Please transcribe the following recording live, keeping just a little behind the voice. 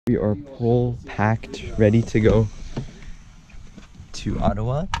We are full packed, ready to go to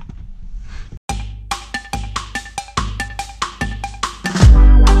Ottawa.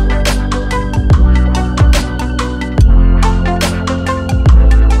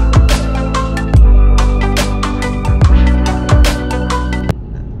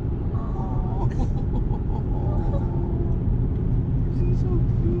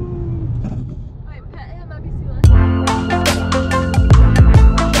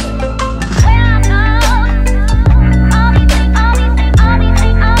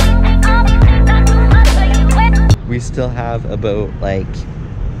 We still have about, like,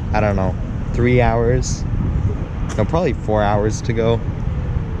 I don't know, 3 hours, no, probably 4 hours to go.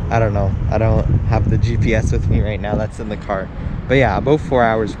 I don't know, I don't have the GPS with me right now, that's in the car. But yeah, about 4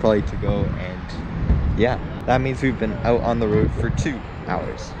 hours probably to go, and yeah, that means we've been out on the road for 2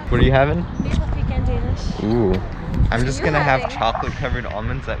 hours. What are you having? Pecan Danish. Ooh, I'm just gonna have chocolate covered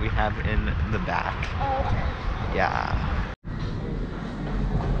almonds that we have in the back. Oh. Yeah.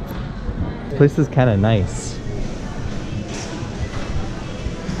 This place is kind of nice.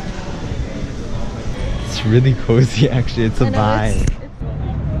 It's really cozy actually, it's a vibe.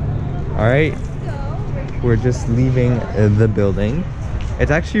 Alright, we're just leaving the building.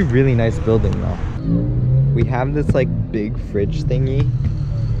 It's actually a really nice building though. We have this like big fridge thingy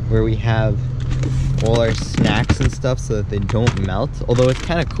where we have all our snacks and stuff so that they don't melt. Although it's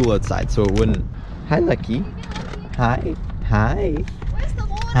kind of cool outside so it wouldn't. Hi Lucky. Hi. Hi. Where's the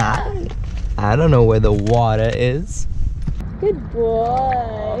water? Hi. I don't know where the water is. Good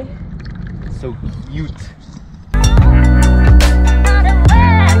boy. So cute.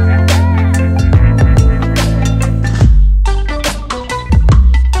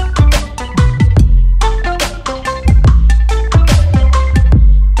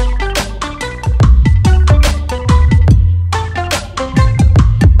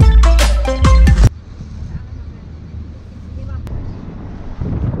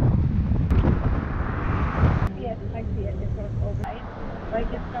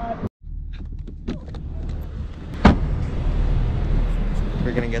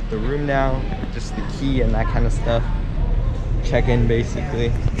 We're gonna get the room now, just the key and that kind of stuff. Check in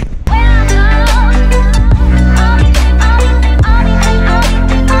basically.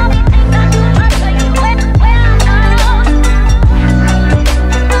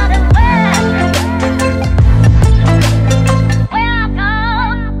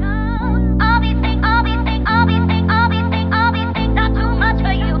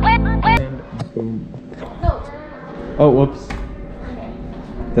 Oh, whoops.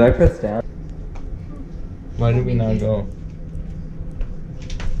 Did I press down? Why did we not go?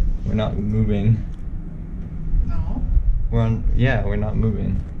 We're not moving. No. We're on, yeah, we're not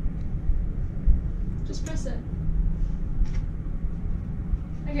moving. Just press it.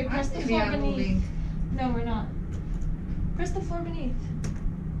 Okay, press the We floor are beneath. moving. No, we're not. Press the floor beneath.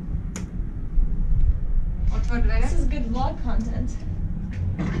 What for that? This is good vlog content.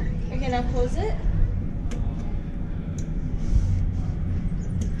 Okay, now close it.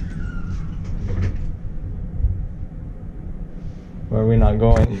 Where are we not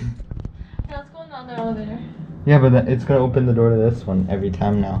going? Okay, let's go in the other elevator. Yeah, but it's gonna open the door to this one every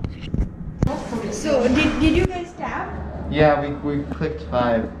time now. So, did you guys tap? Yeah, we clicked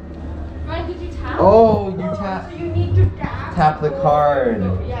 5. Ryan, did you tap? Oh, you tap. So you need to tap. Tap the card.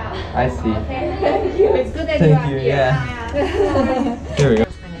 Yeah. I see. Okay, thank you. It's good that you Thank are you. here. Yeah. Here we go.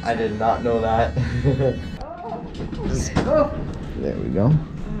 I did not know that. Let's go. There we go.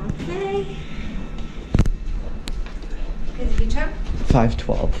 Okay. Is it time?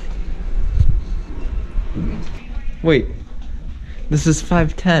 5:12. Wait, this is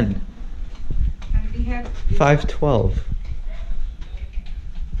 5:10. And we have 5:12.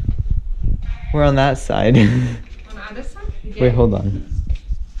 We're on that side. on the other side. Wait, hold on.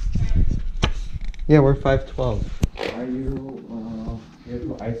 Yeah, we're 5:12. Are you here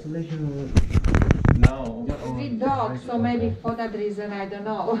for isolation? No. With dog, so maybe for that reason, I don't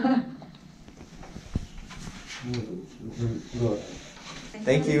know.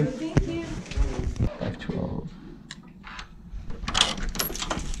 Thank you. Thank you. 5:12.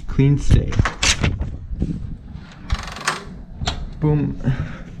 Clean stay. Boom.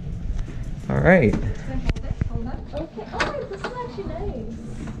 All right. Hold on. Okay. Oh, this is actually nice.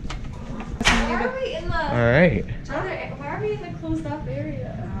 Why are we in the? All right. Why are we in the closed off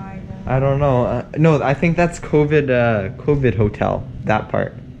area? I don't know. No, I think that's COVID hotel. That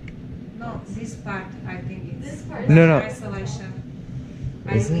part. No, this part, I think it's. This part. No, no. Isolation.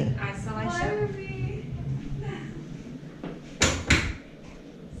 Is it? Why Isolation. are we?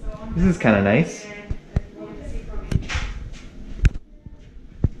 This is kind of nice.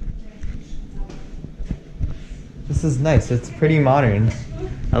 This is nice. It's pretty modern.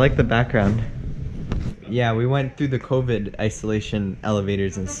 I like the background. Yeah, we went through the COVID isolation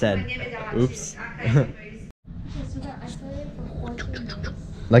elevators instead. Oops.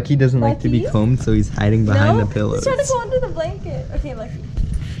 Lucky doesn't like to be combed, so he's hiding behind the pillows. He's trying to go under the blanket. Okay, Lucky.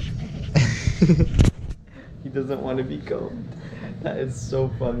 He doesn't want to be combed. That is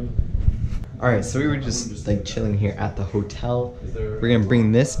so funny. Alright, so we were just like chilling here at the hotel. We're gonna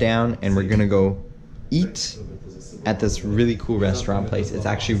bring this down and we're gonna go eat at this really cool restaurant place. It's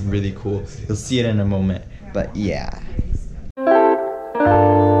actually really cool. You'll see it in a moment. But yeah.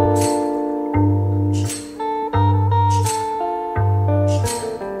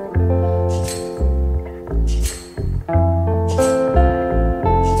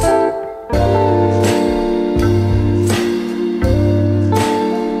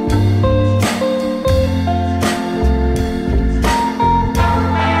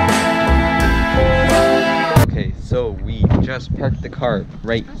 So we just parked the car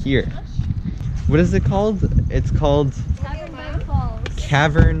right here. What is it called? It's called Tavern by the Falls.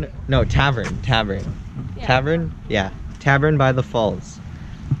 Tavern. Tavern. Yeah. Tavern? Yeah. Tavern by the Falls.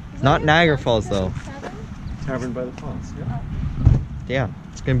 Not Niagara Falls though. Tavern by the Falls, yeah. Yeah,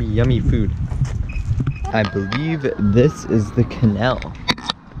 it's gonna be yummy food. I believe this is the canal.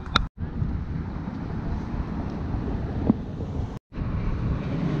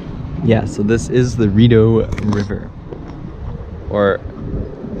 Yeah, so this is the Rideau River, or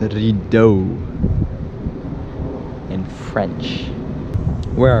Rideau in French.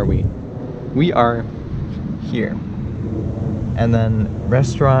 Where are we? We are here. And then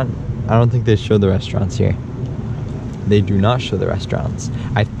restaurant, I don't think they show the restaurants here. They do not show the restaurants.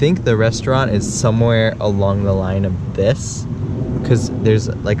 I think the restaurant is somewhere along the line of this, because there's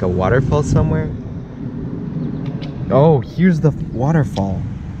like a waterfall somewhere. Oh, here's the waterfall.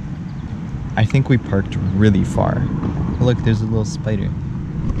 I think we parked really far. Oh, look, there's a little spider.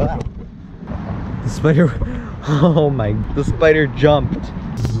 The spider, oh my, the spider jumped.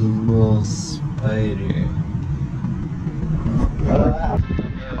 There's a little spider.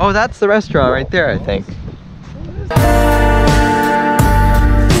 Oh, that's the restaurant right there, I think.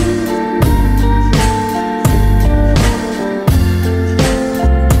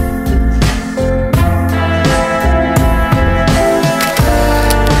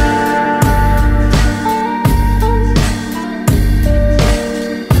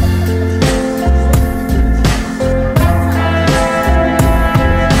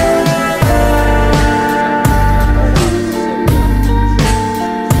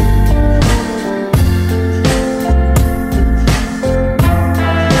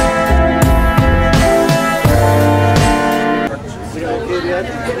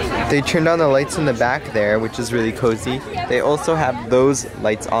 They turned on the lights in the back there, which is really cozy. They also have those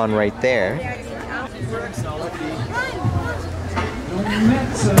lights on right there.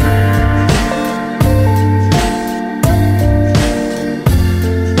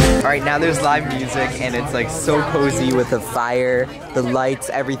 Alright, now there's live music and it's like so cozy with the fire, the lights,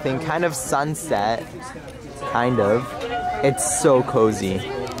 everything. Kind of sunset. Kind of. It's so cozy.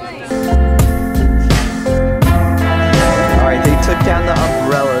 Alright, they took down the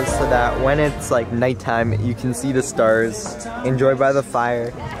umbrellas so that when it's like nighttime, you can see the stars, enjoy by the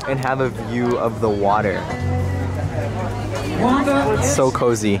fire, and have a view of the water. It's so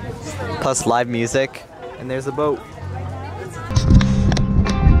cozy. Plus live music, and there's a boat.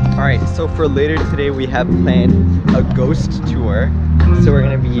 Alright, so for later today we have planned a ghost tour. So we're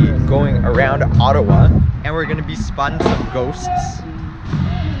going to be going around Ottawa, and we're going to be spotting some ghosts.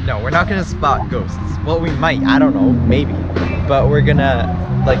 No, we're not gonna spot ghosts. Well, we might, I don't know, maybe. But we're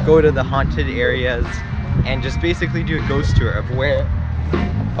gonna like go to the haunted areas and just basically do a ghost tour of where...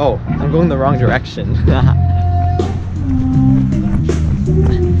 Oh, I'm going the wrong direction.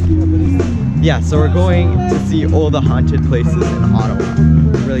 Yeah, so we're going to see all the haunted places in Ottawa.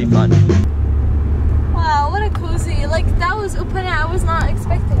 Really fun. Wow, what a cozy, like that was open, I was not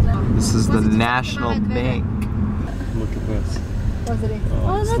expecting that. This is the National Bank. Look at this.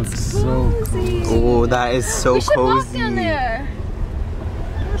 Oh, that's cozy. Oh, that is so we should cozy. walk down there.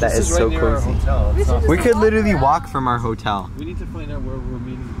 That is so cozy. We could literally walk from our hotel. We need to find out where we're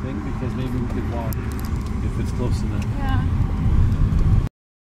meeting the thing because maybe we could walk if it's close enough. Yeah.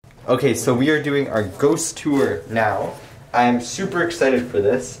 Okay, so we are doing our ghost tour now. I am super excited for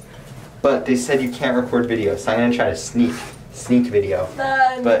this, but they said you can't record video, so I'm gonna try to sneak video.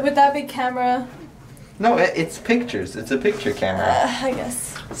 But with that big camera. No, it's pictures. It's a picture camera. I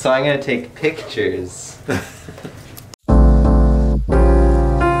guess. So I'm gonna take pictures.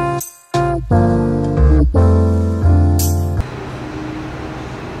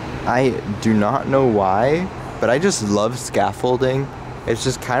 I do not know why, but I just love scaffolding. It's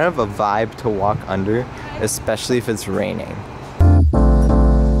just kind of a vibe to walk under, especially if it's raining.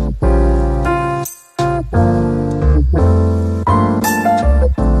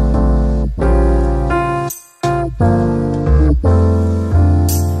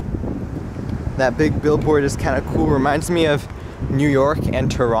 That big billboard is kind of cool. Reminds me of New York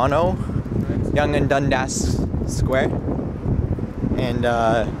and Toronto. Yonge and Dundas Square. And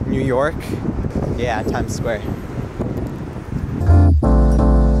New York, yeah, Times Square.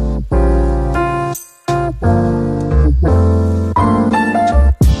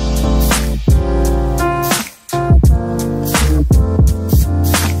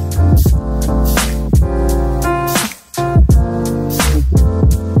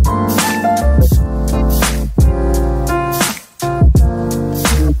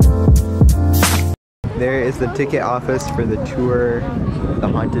 There is the ticket office for the tour, the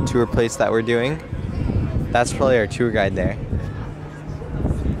haunted tour place that we're doing. That's probably our tour guide there.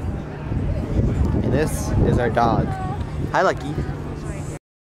 And this is our dog. Hi, Lucky.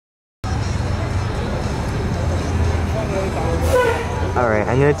 Alright,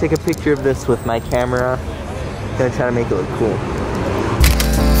 I'm gonna take a picture of this with my camera. I'm gonna try to make it look cool.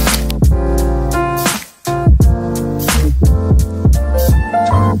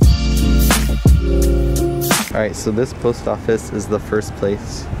 Alright, so this post office is the first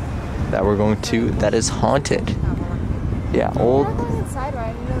place that we're going to that is haunted. Yeah, old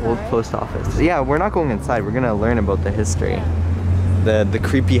post office. Yeah, we're not going inside. We're gonna learn about the history. The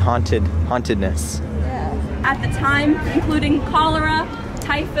creepy hauntedness. Yeah. At the time, including cholera,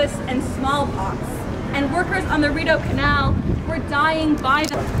 typhus, and smallpox. And workers on the Rideau Canal were dying by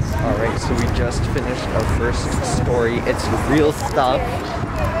the... Alright, so we just finished our first story. It's real stuff.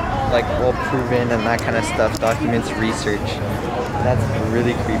 Like all proven and that kind of stuff, documents, research. That's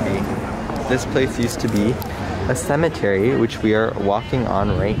really creepy. This place used to be a cemetery, which we are walking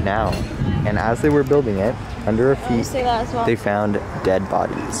on right now. And as they were building it, under our feet, they found dead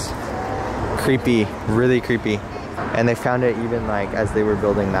bodies. Creepy, really creepy. And they found it even like as they were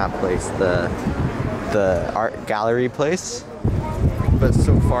building that place, the art gallery place. But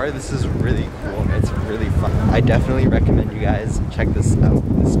so far, this is really cool. It's really fun. I definitely recommend you guys check this out,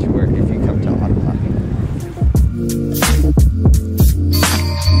 this tour, if you come to Ottawa.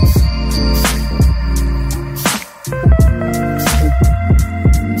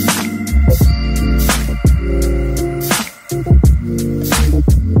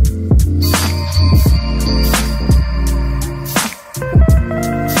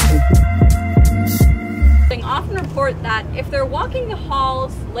 That if they're walking the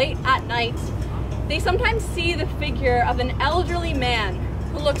halls late at night, they sometimes see the figure of an elderly man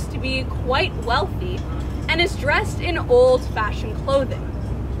who looks to be quite wealthy and is dressed in old-fashioned clothing.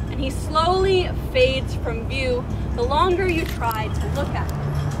 And he slowly fades from view the longer you try to look at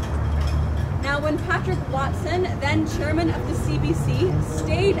him. Now, when Patrick Watson, then chairman of the CBC,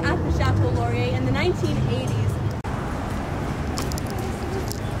 stayed at the Chateau Laurier in the 1980s,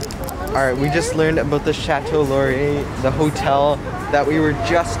 Alright, we just learned about the Chateau Laurier, the hotel that we were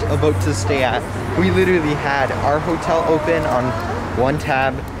just about to stay at. We literally had our hotel open on one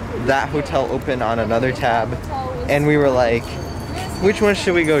tab, that hotel open on another tab, and we were like, which one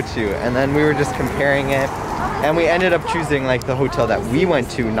should we go to? And then we were just comparing it, and we ended up choosing like the hotel that we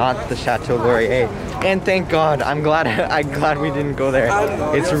went to, not the Chateau Laurier. And thank God, I'm glad we didn't go there.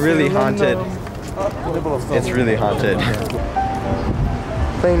 It's really haunted. It's really haunted.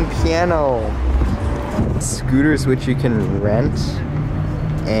 Playing piano. Scooters which you can rent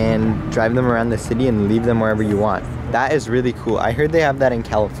and drive them around the city and leave them wherever you want. That is really cool. I heard they have that in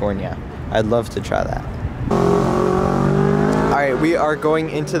California. I'd love to try that. Alright, we are going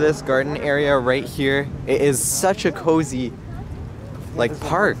into this garden area right here. It is such a cozy, like,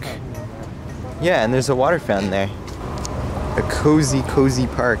 park. Yeah, and there's a water fountain there. A cozy, cozy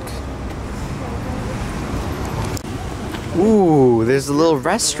park. Ooh, there's a little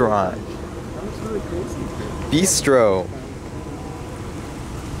restaurant. Bistro.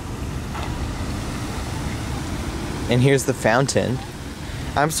 And here's the fountain.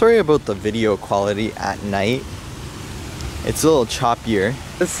 I'm sorry about the video quality at night. It's a little choppier.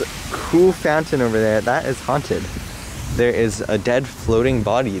 This cool fountain over there, that is haunted. There is a dead floating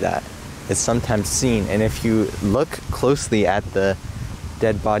body that is sometimes seen, and if you look closely at the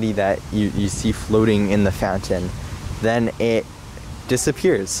dead body that you see floating in the fountain, then it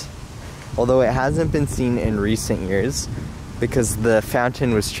disappears. Although it hasn't been seen in recent years because the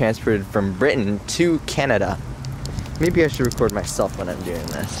fountain was transported from Britain to Canada. Maybe I should record myself when I'm doing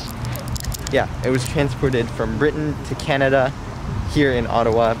this. Yeah, it was transported from Britain to Canada, here in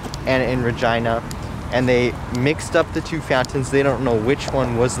Ottawa and in Regina, and they mixed up the two fountains. They don't know which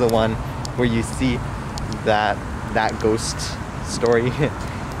one was the one where you see that ghost story.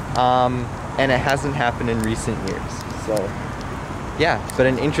 And it hasn't happened in recent years. So yeah, but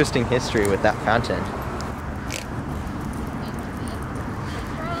an interesting history with that fountain.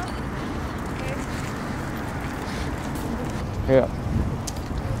 Yeah.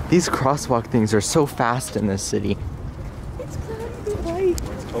 These crosswalk things are so fast in this city. It's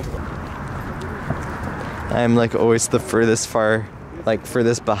I'm like always the furthest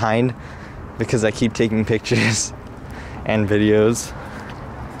behind because I keep taking pictures and videos.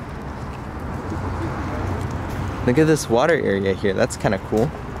 Look at this water area here. That's kind of cool.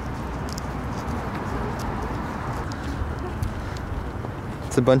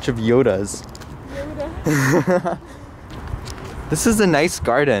 It's a bunch of Yodas. Yoda. This is a nice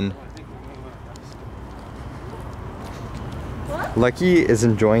garden. What? Lucky is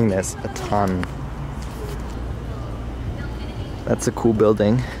enjoying this a ton. That's a cool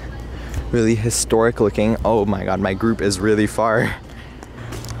building. Really historic looking. Oh my god, my group is really far.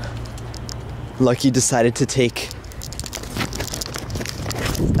 Lucky decided to take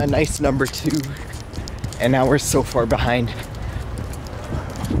a nice number 2, and now we're so far behind.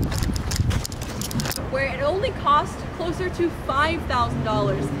 Where it only cost closer to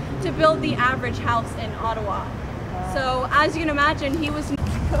 $5,000 to build the average house in Ottawa. So as you can imagine, he was...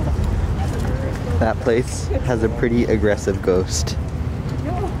 That place has a pretty aggressive ghost.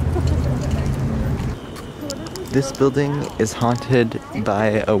 This building is haunted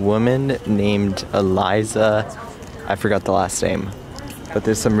by a woman named Eliza. I forgot the last name. But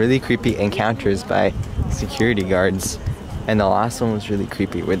there's some really creepy encounters by security guards. And the last one was really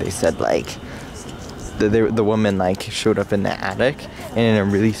creepy where they said like, the woman like showed up in the attic and in a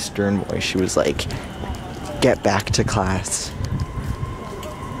really stern voice she was like, "Get back to class."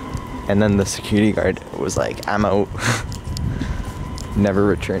 And then the security guard was like, "I'm out." Never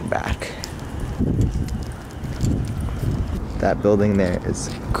returned back. That building there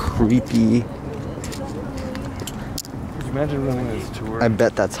is creepy. Could you imagine running this tour? I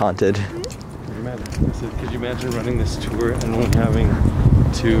bet that's haunted. Could you imagine running this tour and only having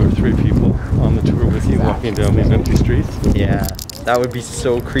 2 or 3 people on the tour with you walking down these empty streets? Yeah, that would be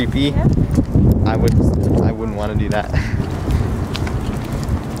so creepy. I wouldn't want to do that.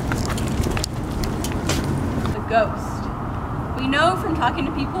 The ghost. We know from talking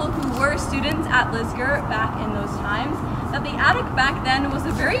to people who were students at Lisgar back in those times that the attic back then was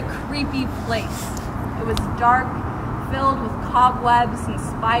a very creepy place. It was dark, filled with cobwebs and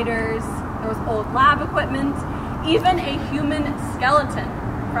spiders. There was old lab equipment, even a human skeleton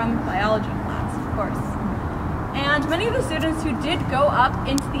from biology class, of course. And many of the students who did go up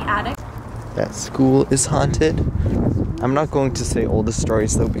into the attic. That school is haunted. I'm not going to say all the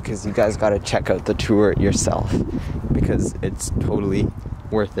stories though because you guys gotta check out the tour yourself because it's totally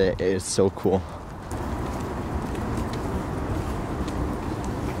worth it. It is so cool.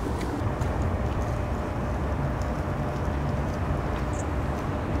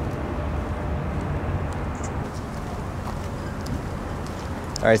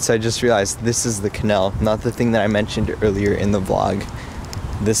 Alright, so I just realized this is the canal, not the thing that I mentioned earlier in the vlog.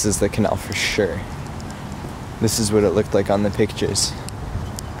 This is the canal for sure. This is what it looked like on the pictures.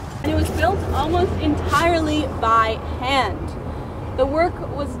 And it was built almost entirely by hand. The work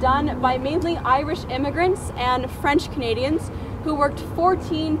was done by mainly Irish immigrants and French Canadians who worked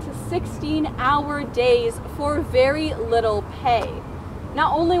 14 to 16-hour days for very little pay.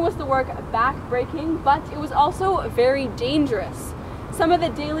 Not only was the work back-breaking, but it was also very dangerous. Some of the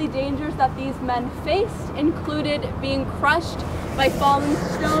daily dangers that these men faced included being crushed by falling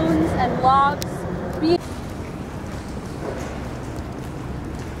stones and logs,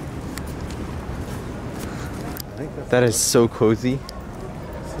 That is so cozy.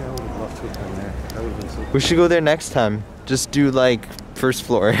 We should go there next time. Just do like first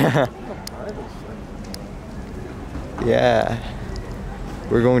floor. Yeah.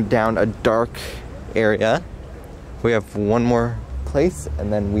 We're going down a dark area. We have one more place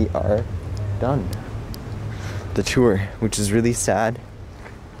and then we are done. The tour, which is really sad,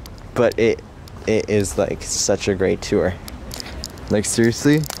 but it is like such a great tour. Like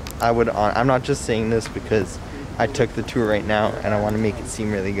seriously, I'm not just saying this because I took the tour right now and I want to make it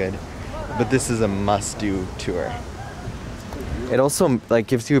seem really good, but this is a must-do tour. It also like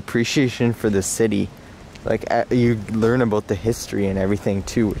gives you appreciation for the city. Like you learn about the history and everything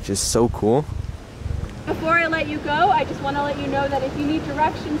too, which is so cool. Before I let you go, I just want to let you know that if you need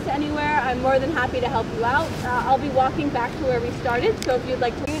directions to anywhere, I'm more than happy to help you out. I'll be walking back to where we started, so if you'd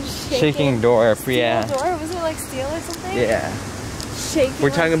like to... Shaking door, yeah. Door? Was it like steel or something? Yeah. Shaking. We're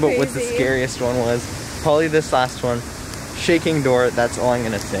talking about crazy. what the scariest one was. Probably this last one. Shaking door, that's all I'm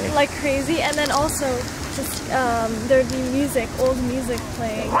gonna say. Like crazy, and then also just there'd be music, old music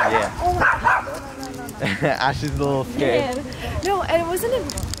playing. Yeah. Oh my god, no. Ashley's a little scared. Man. No, and was it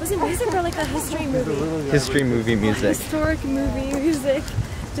music or like a history movie? History movie music. Historic movie music,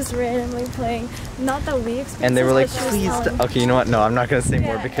 just randomly playing. Not that we experienced. And they were like, but she was please. telling. Okay, you know what? No, I'm not gonna say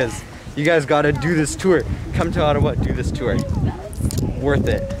more because you guys gotta do this tour. Come to Ottawa, do this tour. Worth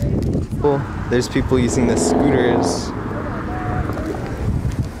it. Cool. There's people using the scooters.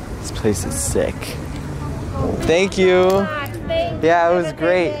 This place is sick. Thank you. Yeah, it was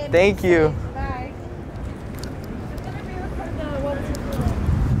great. Thank you.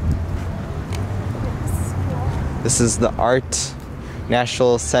 This is the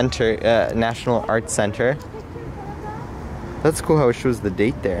National Art Center. That's cool how it shows the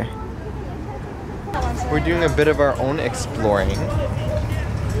date there. We're doing a bit of our own exploring.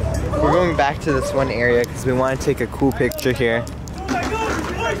 We're going back to this one area because we want to take a cool picture here.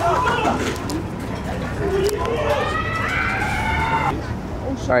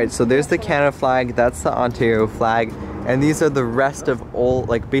 Alright, so there's the Canada flag, that's the Ontario flag, and these are the rest of all,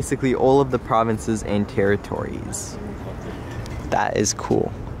 like basically all of the provinces and territories. That is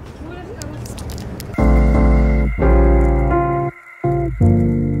cool.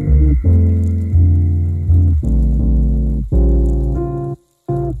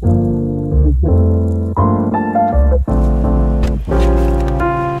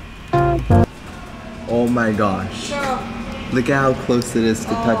 Oh my gosh. Look at how close it is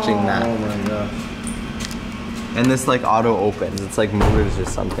to touching that. Oh my gosh. And this like auto opens. It's like motors or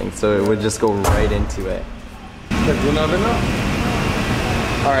something. So it would just go right into it.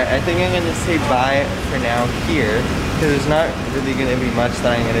 Alright, I think I'm gonna say bye for now here. Because there's not really gonna be much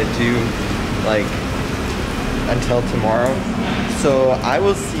that I'm gonna do like until tomorrow. So I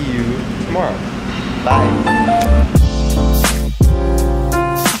will see you tomorrow. Bye.